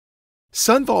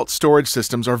SunVault storage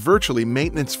systems are virtually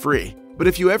maintenance-free, but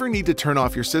if you ever need to turn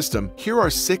off your system, here are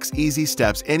 6 easy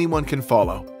steps anyone can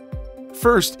follow.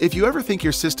 First, if you ever think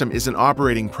your system isn't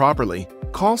operating properly,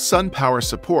 call SunPower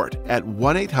support at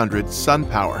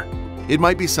 1-800-SunPower. It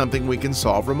might be something we can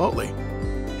solve remotely.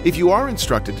 If you are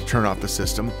instructed to turn off the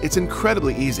system, it's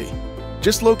incredibly easy.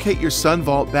 Just locate your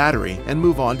SunVault battery and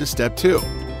move on to step 2.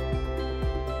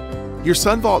 Your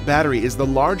SunVault battery is the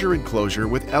larger enclosure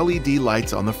with LED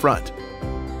lights on the front.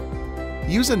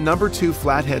 Use a number 2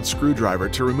 flathead screwdriver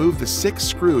to remove the 6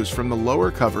 screws from the lower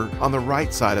cover on the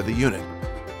right side of the unit.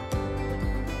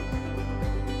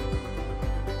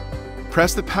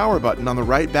 Press the power button on the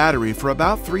right battery for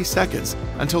about 3 seconds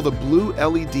until the blue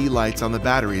LED lights on the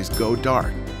batteries go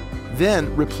dark.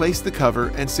 Then replace the cover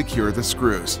and secure the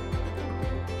screws.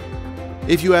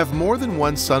 If you have more than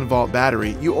one SunVault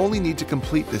battery, you only need to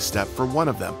complete this step for one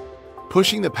of them.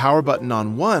 Pushing the power button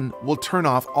on one will turn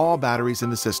off all batteries in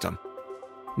the system.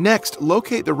 Next,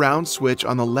 locate the round switch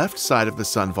on the left side of the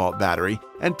SunVault battery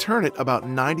and turn it about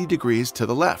 90 degrees to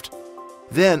the left.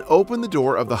 Then open the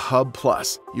door of the Hub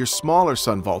Plus, your smaller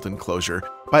SunVault enclosure,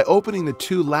 by opening the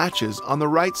 2 latches on the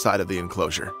right side of the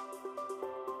enclosure.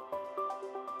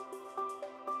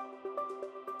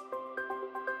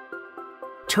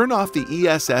 Turn off the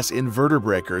ESS inverter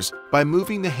breakers by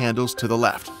moving the handles to the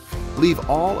left. Leave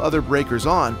all other breakers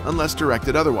on unless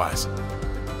directed otherwise.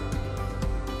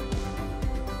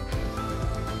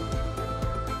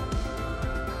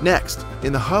 Next,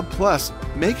 in the Hub Plus,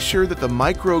 make sure that the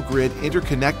microgrid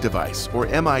interconnect device, or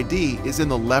MID, is in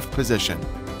the left position.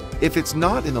 If it's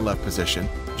not in the left position,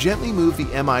 gently move the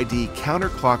MID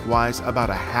counterclockwise about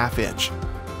a ½ inch.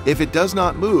 If it does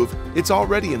not move, it's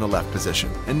already in the left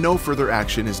position and no further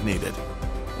action is needed.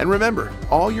 And remember,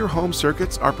 all your home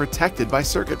circuits are protected by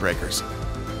circuit breakers.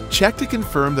 Check to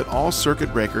confirm that all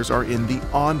circuit breakers are in the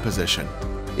on position.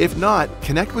 If not,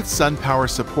 connect with SunPower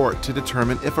support to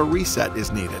determine if a reset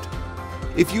is needed.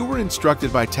 If you were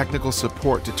instructed by technical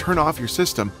support to turn off your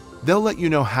system, they'll let you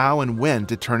know how and when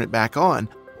to turn it back on,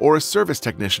 or a service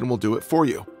technician will do it for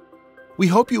you. We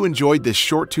hope you enjoyed this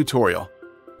short tutorial.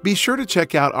 Be sure to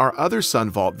check out our other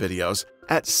SunVault videos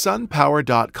at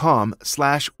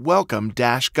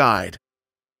sunpower.com/welcome-guide.